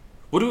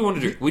 What do we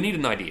want to do? We need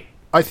an idea.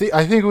 I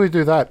think we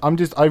do that.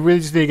 I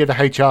really just need to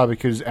get to HR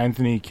because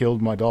Anthony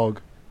killed my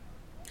dog.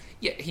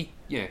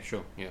 Yeah,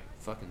 sure, yeah.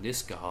 Fucking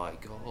this guy,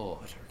 God.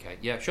 Okay,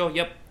 yeah, sure,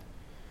 yep.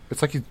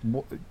 It's like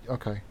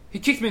okay. He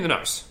kicked me in the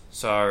nose,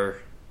 so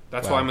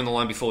that's why I'm in the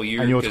line before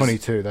you. And you're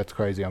 22, that's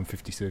crazy, I'm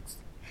 56.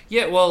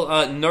 Yeah,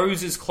 well,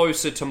 nose is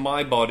closer to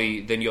my body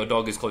than your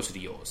dog is closer to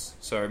yours.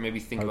 So maybe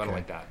think about it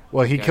like that.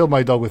 Well, he killed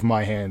my dog with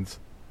my hands.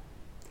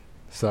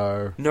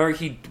 So... No,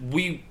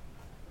 we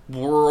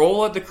were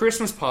all at the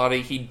Christmas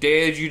party, he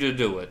dared you to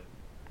do it.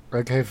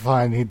 Okay,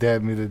 fine, he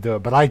dared me to do it,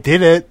 but I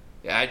did it.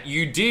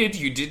 You did.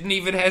 You didn't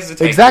even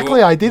hesitate.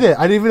 Exactly, I did it.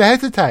 I didn't even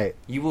hesitate.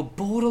 You were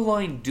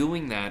borderline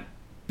doing that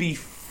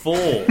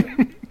before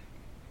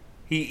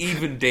he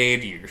even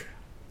dared you.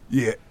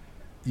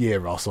 Yeah,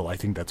 Russell, I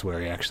think that's where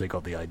he actually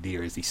got the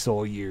idea, is he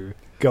saw you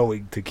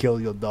going to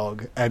kill your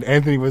dog, and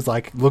Anthony was,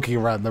 like, looking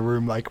around the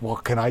room like,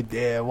 what can I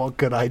dare? What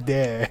can I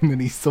dare? And then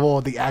he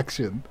saw the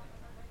action.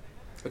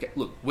 Okay,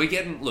 look,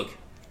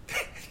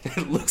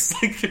 it looks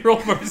like you're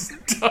almost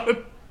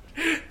done.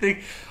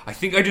 I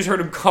think I just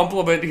heard him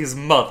compliment his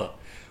mother.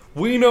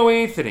 We know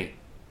Anthony.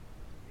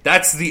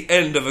 That's the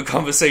end of a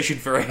conversation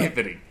for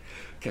Anthony.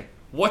 Okay,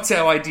 what's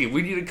our idea?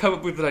 We need to come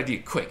up with an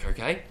idea quick,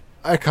 okay?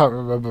 I can't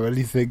remember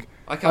anything.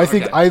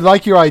 Okay. I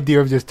like your idea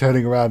of just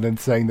turning around and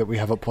saying that we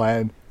have a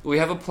plan. We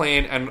have a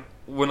plan, and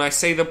when I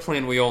say the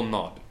plan, we all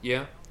nod,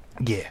 yeah?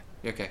 Yeah.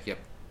 Okay, yep,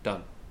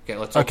 done. Okay,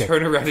 let's all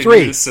turn around and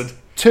 3, listen.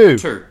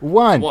 2,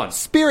 1.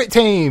 Spirit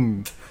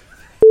team!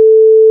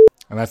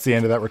 And that's the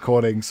end of that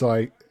recording.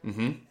 So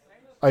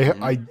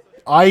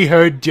I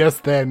heard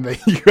just then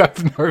that you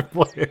have no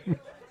plan.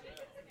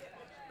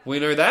 We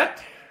know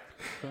that,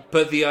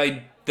 but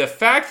the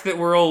fact that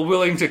we're all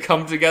willing to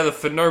come together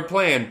for no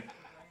plan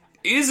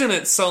is in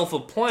itself a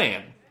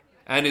plan,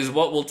 and is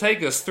what will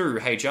take us through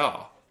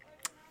HR.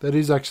 That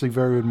is actually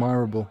very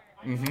admirable.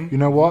 Mm-hmm. You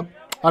know what?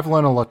 I've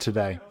learned a lot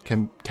today.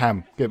 Cam,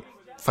 get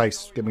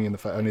me in the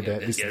face. Only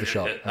this is the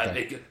shot.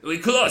 Okay. We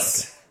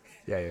close.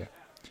 Yeah.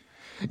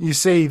 You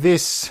see,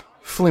 this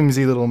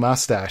flimsy little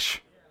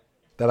mustache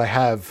that I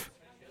have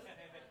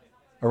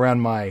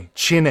around my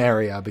chin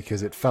area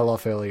because it fell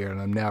off earlier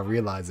and I'm now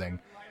realizing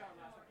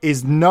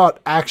is not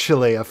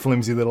actually a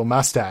flimsy little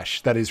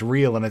mustache that is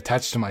real and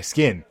attached to my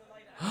skin.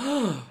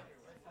 Oh,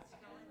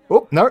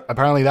 no,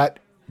 apparently that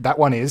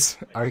one is.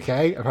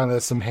 Okay, apparently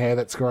there's some hair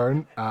that's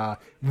grown.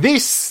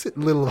 This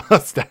little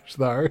mustache,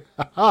 though,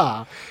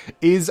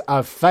 is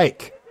a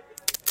fake.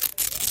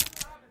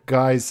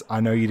 Guys,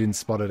 I know you didn't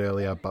spot it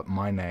earlier, but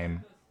my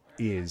name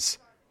is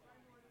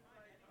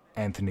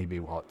Anthony B.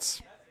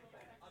 Watts.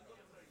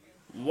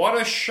 What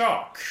a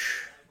shock.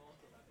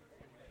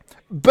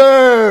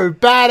 Boo!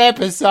 Bad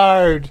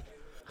episode!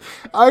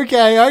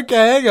 Okay,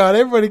 hang on.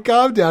 Everybody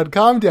calm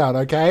down,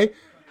 okay?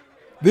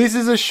 This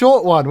is a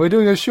short one. We're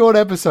doing a short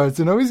episode,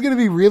 so nobody's going to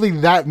be really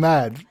that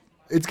mad.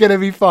 It's going to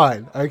be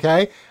fine,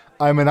 okay?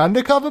 I'm an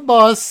undercover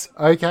boss,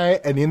 okay?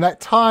 And in that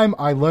time,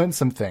 I learned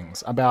some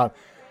things about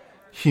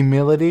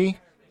humility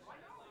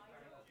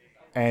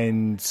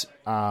and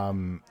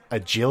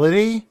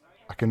agility.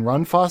 I can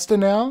run faster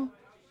now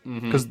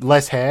because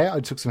less hair. I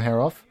took some hair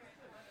off.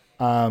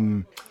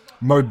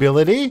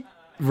 Mobility,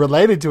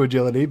 related to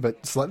agility,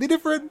 but slightly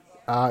different.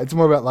 It's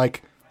more about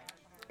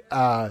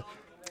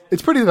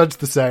it's pretty much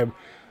the same.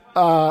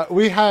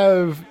 We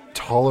have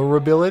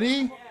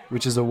tolerability,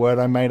 which is a word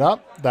I made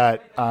up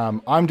that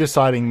I'm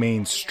deciding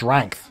means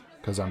strength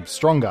because I'm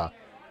stronger.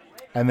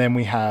 And then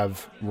we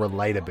have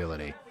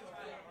relatability.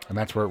 And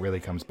that's where it really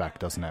comes back,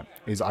 doesn't it?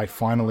 Is I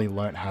finally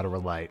learnt how to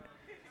relate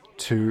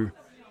to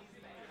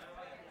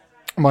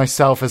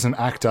myself as an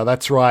actor.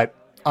 That's right.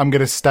 I'm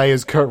going to stay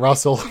as Kurt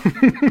Russell.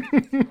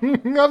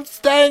 I'm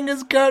staying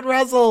as Kurt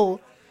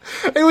Russell.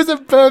 It was a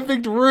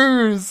perfect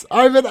ruse.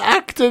 I'm an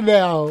actor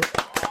now.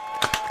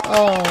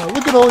 Oh,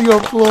 look at all you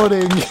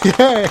applauding.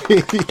 Yay.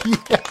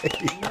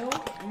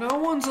 No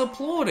one's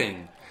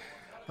applauding.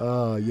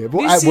 Oh, yeah.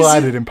 We'll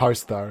add it in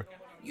post, though.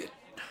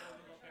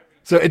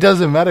 So it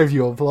doesn't matter if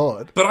you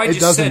applaud. But I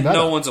just said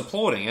no one's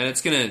applauding,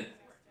 and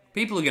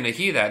people are going to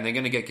hear that, and they're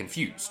going to get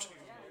confused.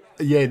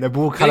 Yeah, no, but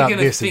we'll cut out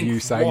this and you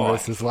saying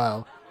this as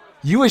well.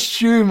 You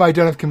assume I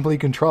don't have complete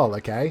control,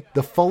 okay?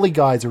 The Foley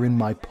guys are in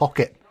my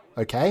pocket,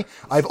 okay?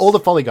 I have all the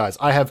Foley guys.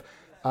 I have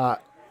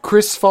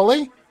Chris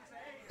Foley.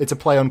 It's a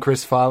play on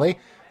Chris Farley.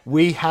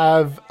 We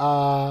have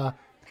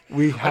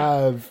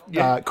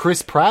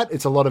Chris Pratt.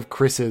 It's a lot of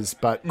Chris's,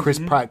 but Chris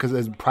Pratt, because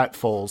there's Pratt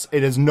Falls.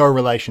 It has no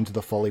relation to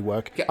the Foley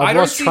work. Yeah, I've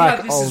lost track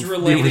of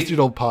the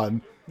original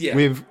pun.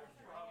 Yeah.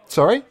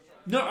 Sorry?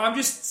 No, I'm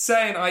just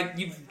saying,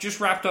 you've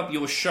just wrapped up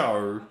your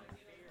show.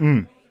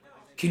 Mm.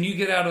 Can you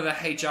get out of the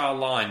HR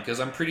line? Because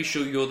I'm pretty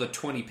sure you're the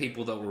 20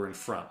 people that were in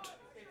front.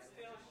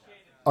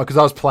 Oh, because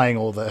I was playing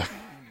all the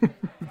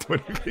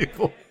 20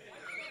 people.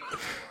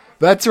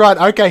 That's right.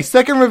 Okay,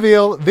 second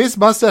reveal. This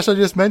mustache I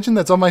just mentioned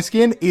that's on my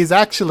skin is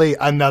actually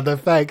another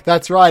fake.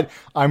 That's right.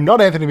 I'm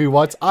not Anthony B.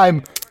 Watts.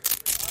 I'm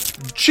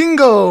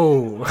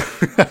Chingo.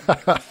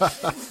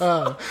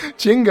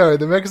 Chingo,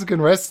 the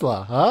Mexican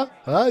wrestler. Huh?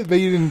 But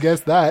you didn't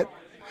guess that.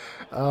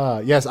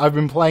 Yes, I've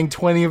been playing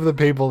 20 of the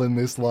people in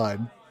this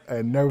line,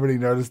 and nobody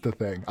noticed a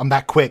thing. I'm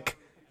that quick.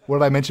 What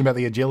did I mention about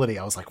the agility?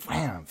 I was like,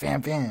 wham,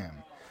 bam, bam.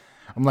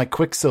 I'm like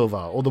Quicksilver,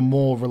 or the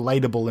more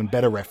relatable and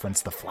better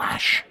reference, the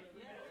Flash.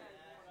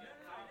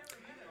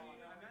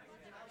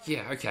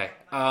 Yeah, okay.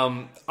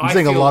 I'm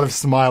seeing a lot of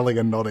smiling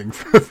and nodding.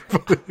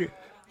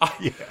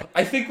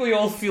 I think we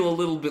all feel a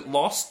little bit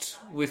lost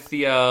with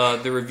the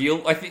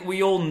reveal. I think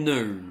we all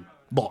knew.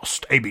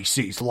 Lost.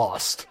 ABC's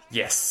Lost.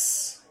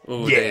 Yes.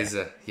 Ooh, yeah. There's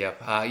a,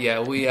 yep.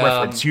 We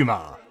reference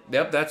humor.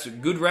 Yep, that's a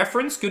good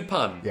reference. Good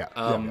pun. Yeah.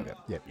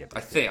 Yep.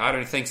 I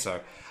don't think so.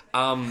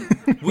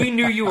 We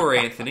knew you were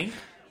Anthony.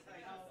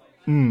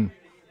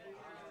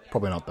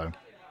 Probably not, though.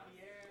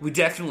 We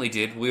definitely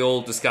did. We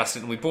all discussed it,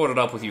 and we brought it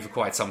up with you for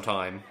quite some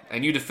time.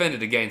 And you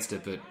defended against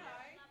it, but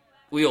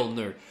we all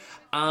knew.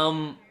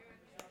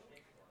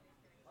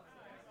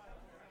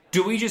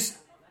 Do we just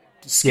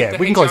skip the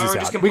we can HR close this and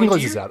just out. We can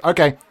close complain to this you? out.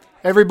 Okay,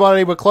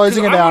 everybody, we're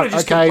closing it 'Cause I wanna out.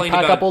 just Okay, complain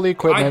pack about up all the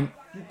equipment.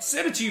 I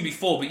said it to you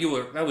before, but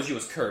that was you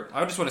as Kurt.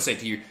 I just want to say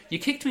to you, you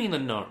kicked me in the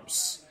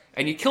nose,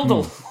 and you killed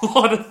a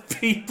lot of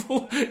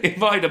people in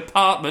my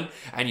department,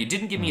 and you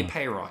didn't give me a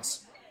pay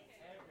rise.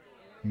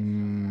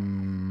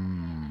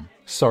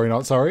 Sorry,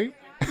 not sorry.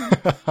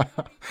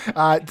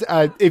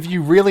 If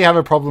you really have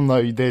a problem,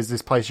 though, there's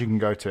this place you can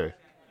go to.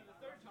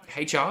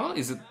 HR?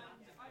 Is it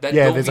that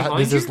Yeah, door behind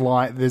there's you?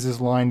 this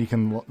line you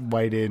can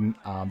wait in.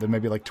 There may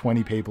be like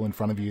 20 people in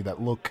front of you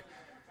that look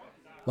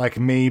like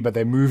me, but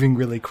they're moving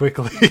really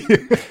quickly.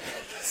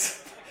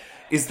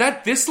 Is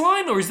that this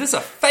line, or is this a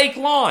fake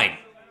line?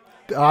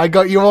 I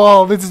got you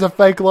all. This is a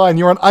fake line.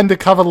 You're an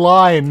undercover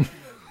line.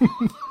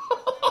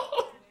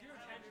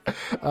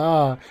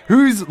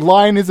 Whose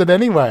line is it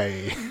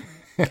anyway?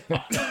 We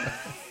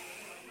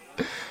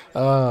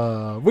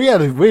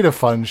had a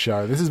fun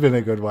show. This has been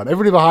a good one.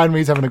 Everybody behind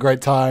me is having a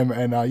great time,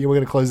 and we're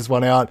going to close this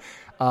one out.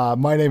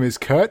 My name is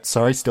Kurt.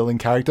 Sorry, still in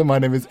character. My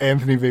name is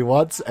Anthony V.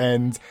 Watts,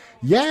 and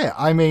yeah,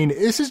 I mean,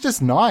 this is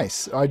just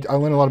nice. I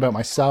learned a lot about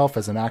myself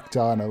as an actor,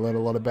 and I learned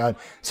a lot about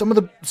some of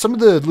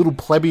the little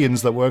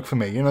plebeians that work for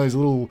me. You know, these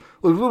little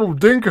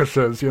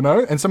dinkuses, you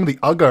know, and some of the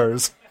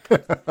uggos.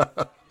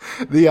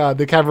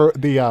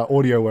 The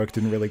audio work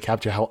didn't really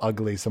capture how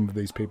ugly some of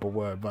these people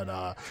were,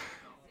 but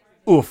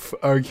oof.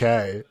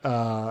 Okay.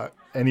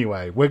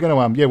 Anyway, we're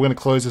gonna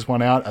close this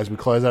one out as we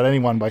close out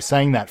anyone by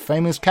saying that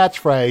famous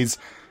catchphrase,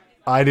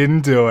 "I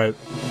didn't do it."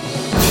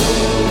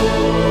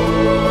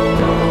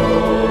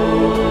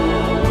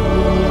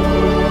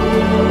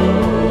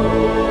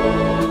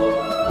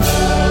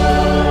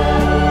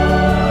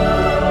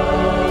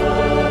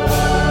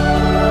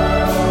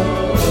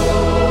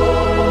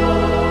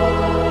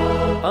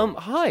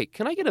 Hi,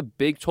 can I get a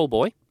big tall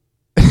boy?